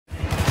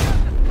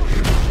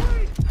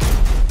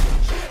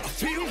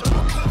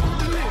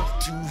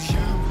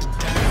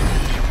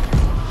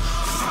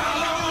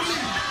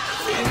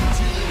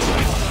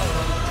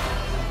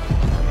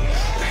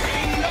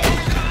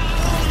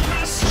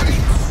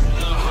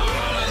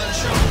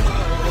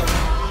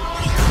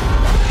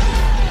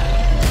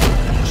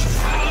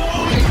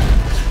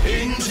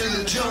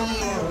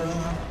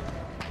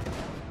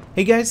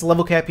Hey guys,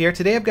 LevelCap here.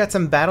 Today I've got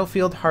some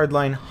Battlefield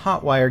Hardline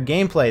Hotwire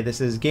gameplay. This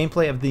is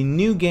gameplay of the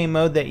new game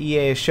mode that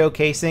EA is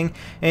showcasing,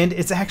 and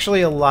it's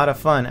actually a lot of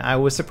fun. I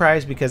was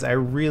surprised because I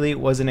really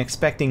wasn't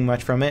expecting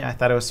much from it. I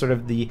thought it was sort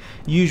of the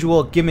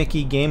usual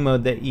gimmicky game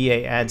mode that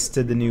EA adds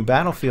to the new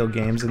Battlefield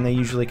games, and they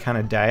usually kind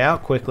of die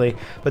out quickly.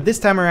 But this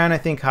time around, I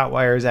think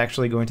Hotwire is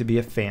actually going to be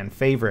a fan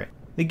favorite.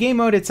 The game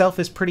mode itself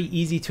is pretty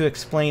easy to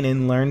explain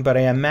and learn, but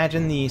I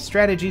imagine the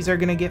strategies are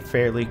going to get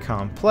fairly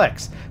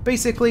complex.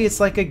 Basically, it's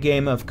like a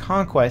game of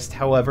conquest,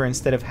 however,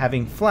 instead of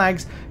having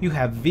flags, you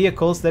have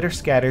vehicles that are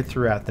scattered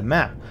throughout the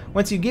map.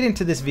 Once you get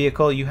into this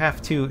vehicle, you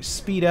have to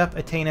speed up,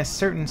 attain a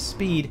certain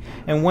speed,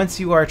 and once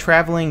you are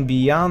traveling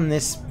beyond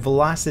this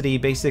velocity,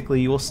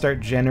 basically you will start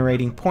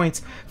generating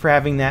points for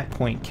having that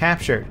point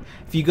captured.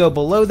 If you go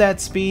below that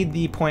speed,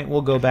 the point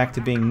will go back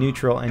to being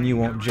neutral and you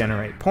won't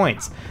generate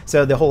points.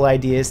 So the whole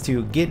idea is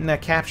to get in a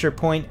capture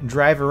point,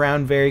 drive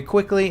around very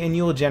quickly, and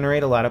you will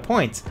generate a lot of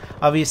points.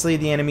 Obviously,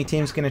 the enemy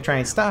team's going to try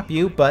and stop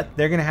you, but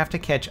they're going to have to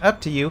catch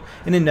up to you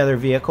in another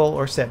vehicle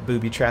or set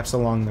booby traps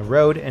along the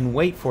road and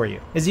wait for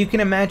you. As you can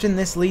imagine,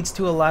 this leads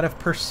to a lot of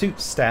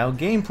pursuit-style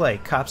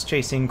gameplay. Cops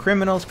chasing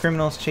criminals,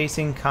 criminals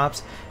chasing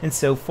cops, and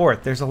so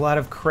forth. There's a lot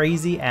of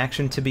crazy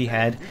action to be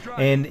had,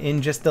 and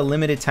in just the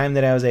limited time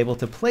that I was able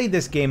to play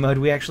this game mode,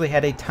 we actually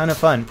had a ton of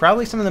fun.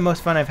 Probably some of the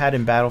most fun I've had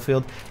in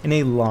Battlefield in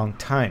a long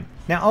time.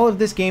 Now, all of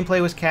this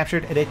gameplay was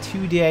captured at a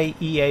 2-day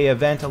EA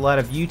event. A lot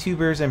of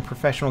YouTubers and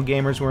professional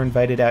gamers were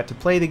invited out to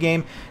play the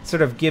game,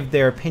 sort of give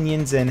their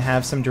opinions and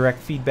have some direct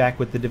feedback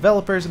with the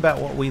developers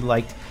about what we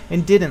liked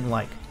and didn't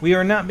like. We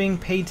are not being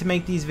paid to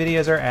make these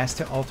videos or asked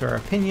to alter our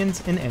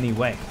opinions in any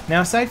way.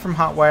 Now, aside from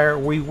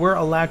Hotwire, we were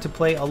allowed to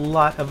play a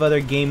lot of other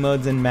game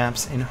modes and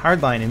maps in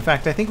Hardline. In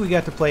fact, I think we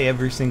got to play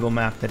every single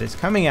map that is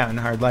coming out in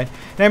Hardline,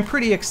 and I'm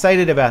pretty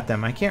excited about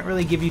them. I can't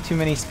really give you too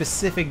many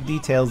specific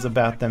details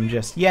about them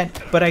just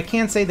yet, but I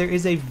can say there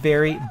is a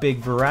very big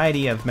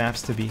variety of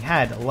maps to be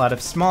had. A lot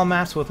of small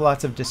maps with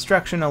lots of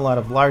destruction, a lot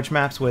of large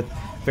maps with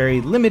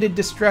very limited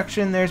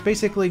destruction. There's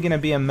basically going to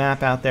be a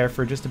map out there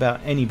for just about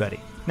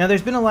anybody. Now,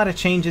 there's been a lot of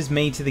changes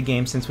made to the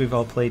game since we've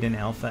all played in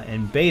alpha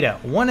and beta.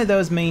 One of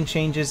those main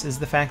changes is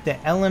the fact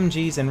that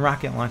LMGs and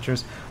rocket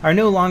launchers are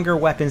no longer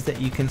weapons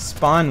that you can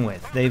spawn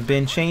with. They've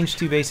been changed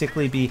to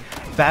basically be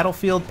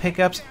battlefield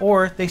pickups,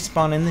 or they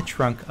spawn in the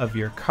trunk of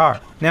your car.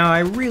 Now, I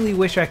really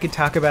wish I could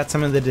talk about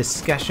some of the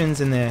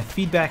discussions and the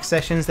feedback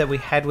sessions that we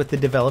had with the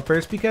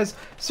developers, because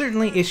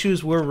certainly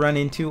issues were run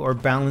into or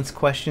balance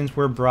questions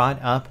were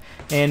brought up,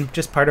 and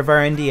just part of our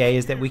NDA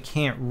is that we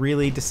can't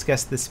really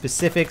discuss the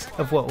specifics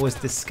of what was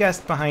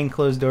discussed behind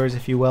closed doors,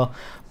 if you will.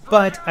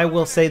 But I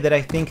will say that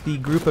I think the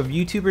group of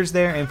YouTubers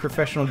there and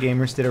professional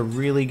gamers did a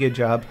really good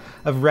job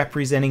of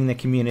representing the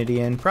community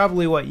and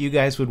probably what you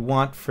guys would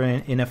want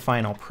in a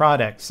final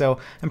product. So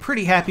I'm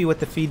pretty happy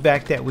with the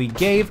feedback that we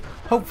gave.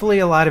 Hopefully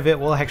a lot of it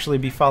will actually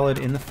be followed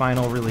in the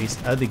final release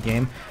of the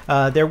game.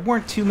 There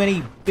weren't too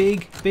many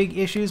big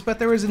issues, but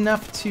there was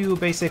enough to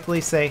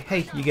basically say,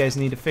 hey, you guys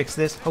need to fix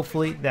this.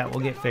 Hopefully that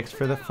will get fixed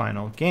for the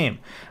final game.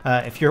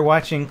 If you're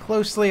watching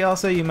closely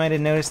also, you might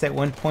have noticed at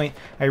one point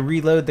I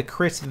reload the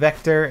Chris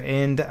Vector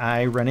and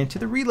I run into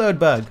the reload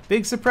bug.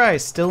 Big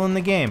surprise, still in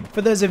the game.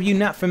 For those of you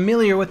not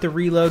familiar with the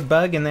reload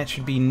bug, and that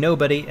should be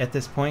nobody at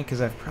this point because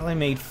I've probably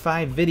made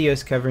 5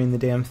 videos covering the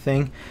damn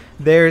thing,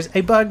 there's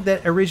a bug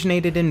that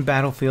originated in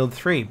Battlefield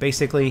 3.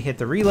 Basically, you hit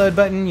the reload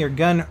button, your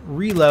gun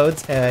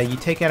reloads, you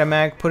take out a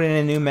mag, put in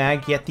a new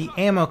mag, yet the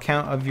ammo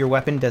count of your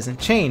weapon doesn't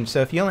change.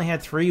 So if you only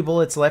had 3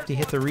 bullets left, you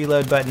hit the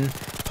reload button,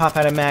 pop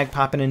out a mag,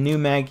 pop in a new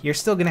mag, you're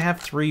still going to have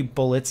 3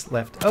 bullets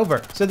left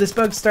over. So this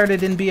bug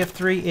started in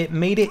BF3, it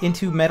made it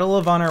into Medal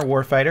of Honor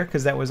Warfighter,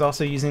 because that was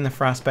also using the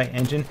Frostbite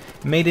engine,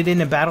 made it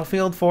into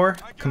Battlefield 4,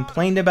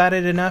 complained about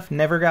it enough,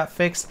 never got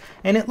fixed,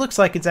 and it looks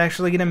like it's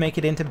actually going to make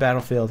it into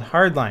Battlefield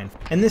Hardline.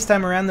 And this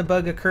time around, the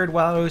bug occurred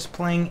while I was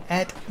playing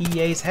at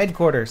EA's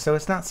headquarters, so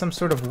it's not some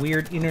sort of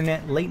weird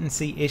internet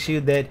latency issue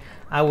that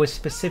I was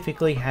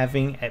specifically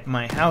having at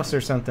my house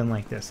or something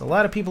like this. A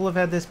lot of people have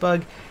had this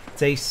bug.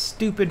 It's a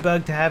stupid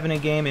bug to have in a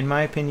game. In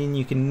my opinion,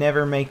 you can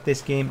never make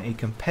this game a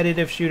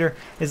competitive shooter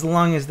as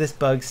long as this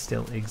bug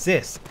still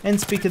exists.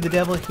 And speak to the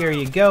devil, here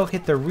you go.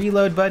 Hit the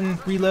reload button,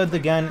 reload the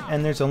gun,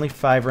 and there's only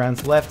 5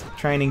 rounds left.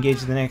 Try and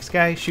engage the next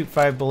guy, shoot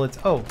 5 bullets.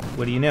 Oh,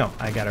 what do you know?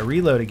 I gotta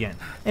reload again.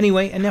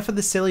 Anyway, enough of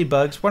the silly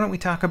bugs. Why don't we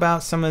talk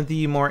about some of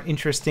the more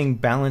interesting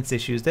balance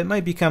issues that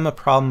might become a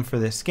problem for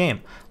this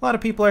game. A lot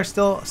of people are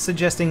still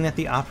suggesting that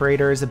the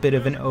operator is a bit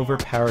of an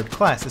overpowered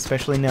class,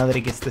 especially now that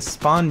it gets the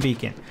spawn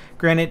beacon.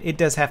 Granted, it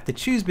does have to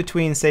choose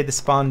between, say, the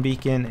spawn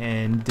beacon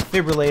and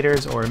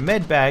defibrillators or a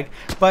med bag,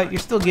 but you're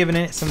still giving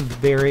it some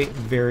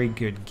very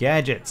good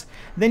gadgets.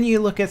 Then you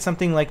look at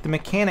something like the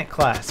mechanic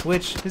class,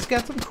 which has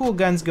got some cool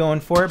guns going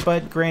for it,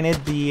 but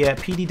granted, the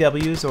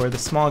PDWs or the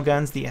small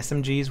guns, the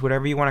SMGs,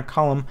 whatever you want to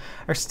call them,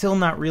 are still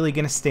not really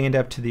going to stand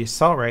up to the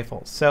assault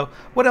rifles. So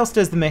what else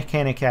does the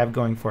mechanic have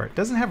going for it? It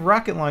doesn't have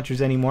rocket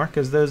launchers anymore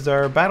because those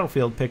are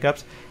battlefield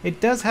pickups.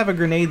 It does have a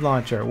grenade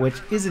launcher, which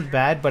isn't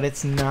bad, but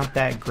it's not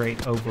that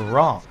great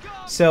overall.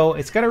 So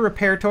it's got a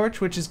repair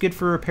torch, which is good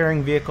for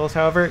repairing vehicles.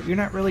 However, you're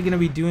not really going to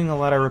be doing a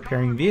lot of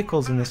repairing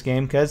vehicles in this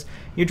game because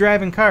you're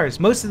driving cars.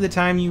 Most of the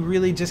time you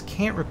really just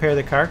can't repair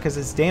the car because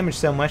it's damaged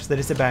so much that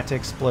it's about to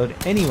explode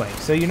anyway.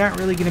 So you're not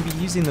really going to be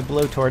using the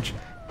blowtorch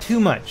too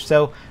much.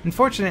 So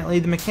unfortunately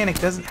the mechanic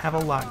doesn't have a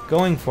lot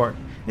going for it.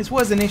 This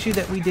was an issue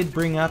that we did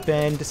bring up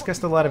and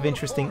discussed a lot of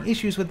interesting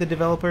issues with the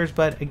developers,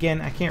 but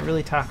again, I can't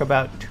really talk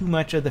about too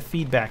much of the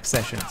feedback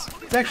sessions.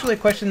 It's actually a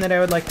question that I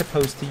would like to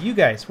pose to you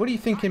guys. What do you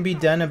think can be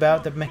done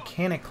about the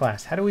mechanic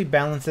class? How do we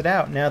balance it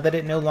out now that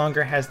it no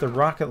longer has the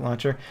rocket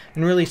launcher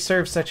and really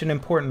serves such an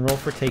important role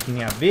for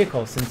taking out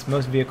vehicles, since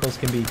most vehicles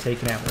can be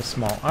taken out with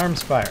small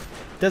arms fire?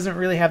 Doesn't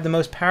really have the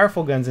most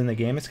powerful guns in the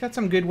game. It's got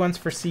some good ones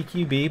for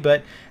CQB,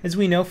 but as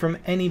we know from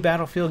any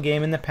Battlefield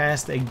game in the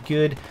past, a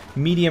good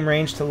medium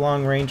range to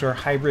long range or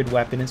hybrid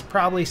weapon is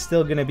probably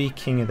still going to be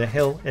king of the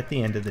hill at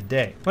the end of the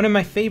day. One of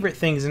my favorite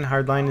things in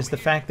Hardline is the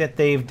fact that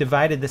they've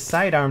divided the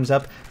sidearms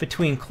up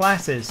between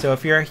classes. So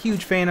if you're a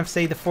huge fan of,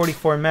 say, the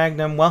 44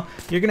 Magnum, well,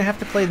 you're going to have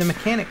to play the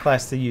mechanic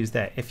class to use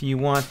that. If you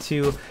want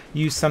to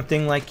use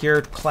something like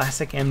your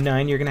classic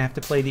M9, you're going to have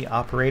to play the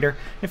operator.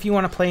 If you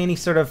want to play any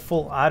sort of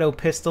full auto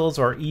pistols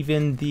or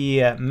even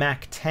the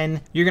Mac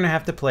 10, you're going to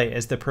have to play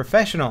as the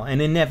professional,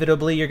 and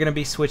inevitably you're going to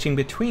be switching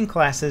between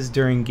classes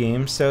during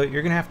games, so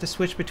you're going to have to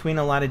switch between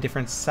a lot of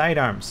different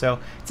sidearms. So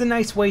it's a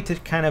nice way to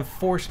kind of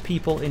force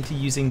people into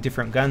using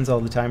different guns all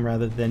the time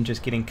rather than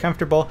just getting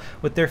comfortable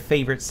with their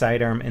favorite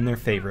sidearm and their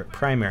favorite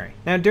primary.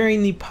 Now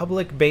during the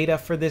public beta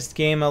for this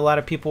game, a lot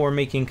of people were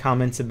making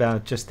comments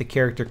about just the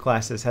character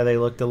classes, how they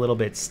looked a little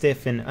bit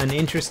stiff and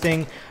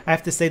uninteresting. I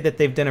have to say that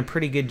they've done a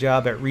pretty good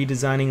job at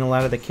redesigning a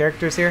lot of the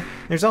characters here.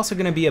 There's also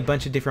going to be a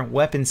bunch of different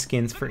weapon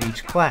skins for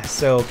each class,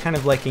 so kind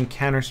of like in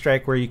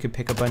Counter-Strike where you could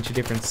pick a bunch of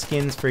different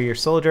skins for your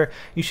soldier,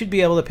 you should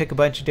be able to pick a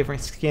bunch of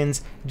different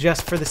skins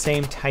just for the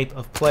same type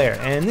of player.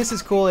 And this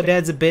is cool. It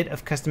adds a bit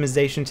of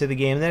customization to the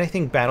game that I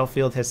think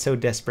Battlefield has so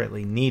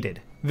desperately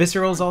needed.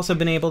 Visceral's also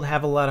been able to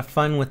have a lot of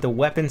fun with the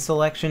weapon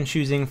selection,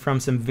 choosing from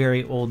some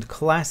very old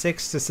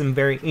classics to some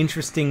very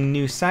interesting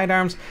new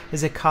sidearms.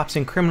 As a cops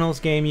and criminals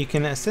game, you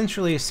can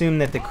essentially assume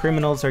that the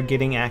criminals are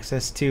getting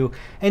access to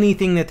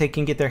anything that they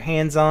can get their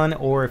hands on,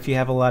 or if you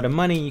have a lot of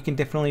money, you can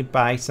definitely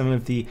buy some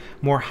of the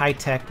more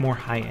high-tech, more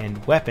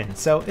high-end weapons.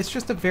 So it's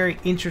just a very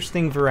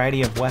interesting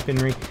variety of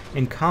weaponry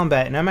in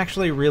combat, and I'm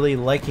actually really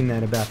liking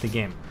that about the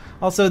game.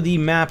 Also, the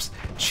maps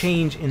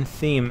change in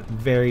theme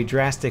very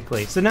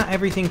drastically, so not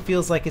everything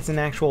feels like it's an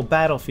actual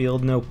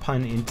battlefield, no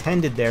pun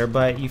intended there,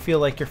 but you feel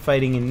like you're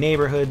fighting in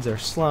neighborhoods or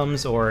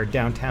slums or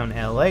downtown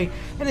LA,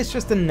 and it's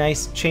just a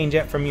nice change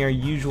up from your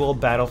usual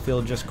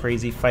Battlefield just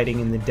crazy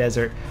fighting in the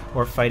desert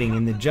or fighting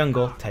in the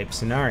jungle type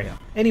scenario.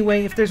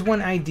 Anyway, if there's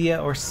one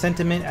idea or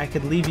sentiment I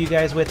could leave you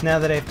guys with now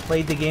that I've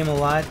played the game a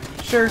lot,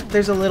 sure,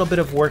 there's a little bit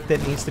of work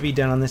that needs to be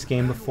done on this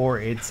game before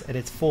it's at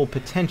its full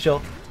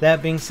potential.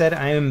 That being said,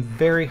 I am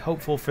very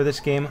hopeful for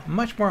this game,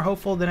 much more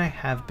hopeful than I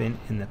have been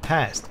in the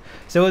past.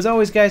 So as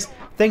always guys,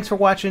 thanks for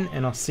watching,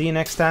 and I'll see you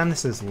next time.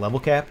 This is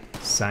LevelCap,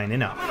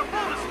 signing off.